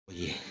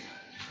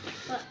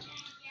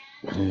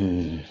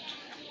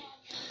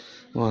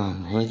哇，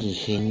我以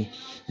前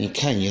你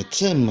看有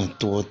这么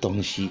多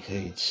东西可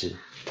以吃，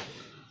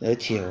而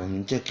且我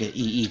们这个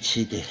意义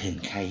吃得很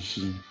开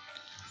心，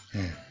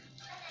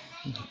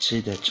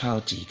吃得超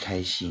级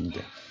开心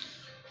的，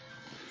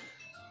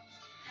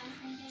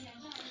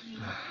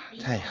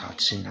太好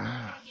吃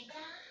啦！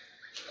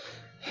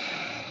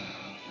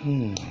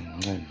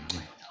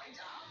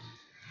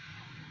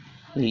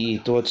意义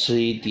多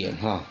吃一点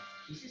哈，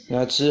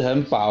要吃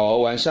很饱哦，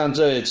晚上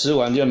这里吃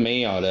完就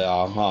没有了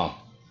哦哈。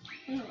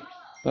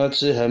要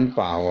吃很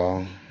饱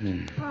哦，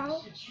好。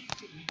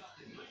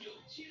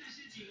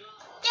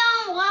这样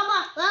我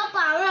要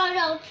把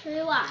肉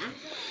吃完。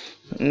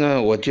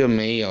那我就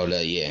没有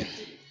了耶，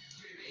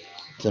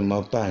怎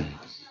么办？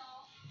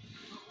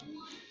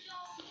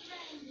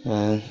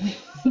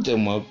怎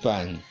么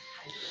办？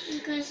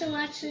可是我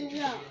要吃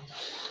肉。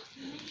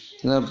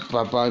那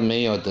爸爸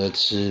没有得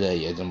吃了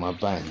也怎么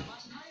办？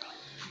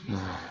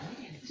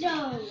肉。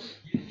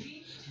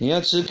你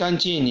要吃干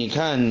净，你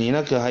看你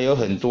那个还有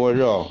很多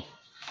肉。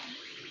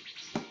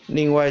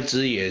另外一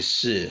只也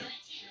是，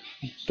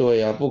对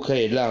呀，不可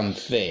以浪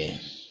费。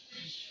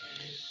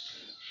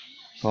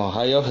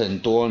还有很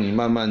多，你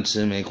慢慢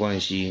吃没关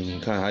系。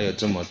你看还有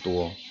这么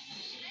多。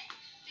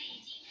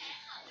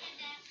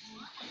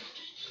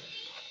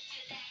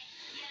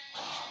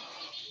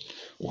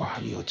哇，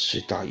又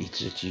吃到一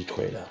只鸡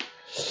腿了。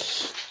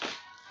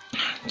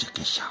这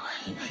个小孩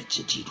很爱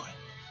吃鸡腿，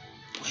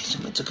为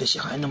什么这个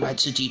小孩那么爱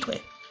吃鸡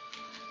腿？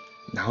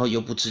然后又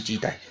不吃鸡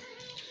蛋。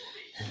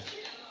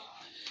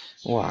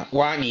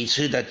哇，你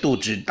吃的肚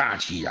子大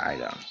起来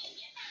了，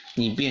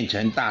你变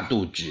成大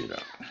肚子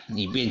了，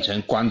你变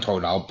成光头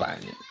老板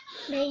了。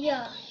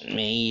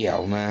没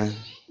有吗？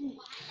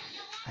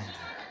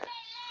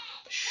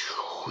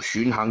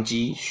巡航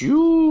机，咻，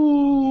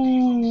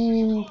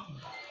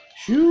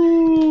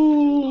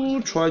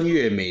穿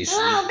越美食。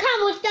我看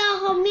不到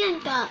后面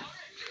的。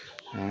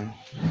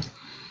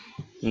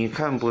你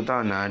看不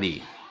到哪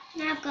里？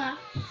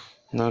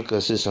那个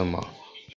是什么？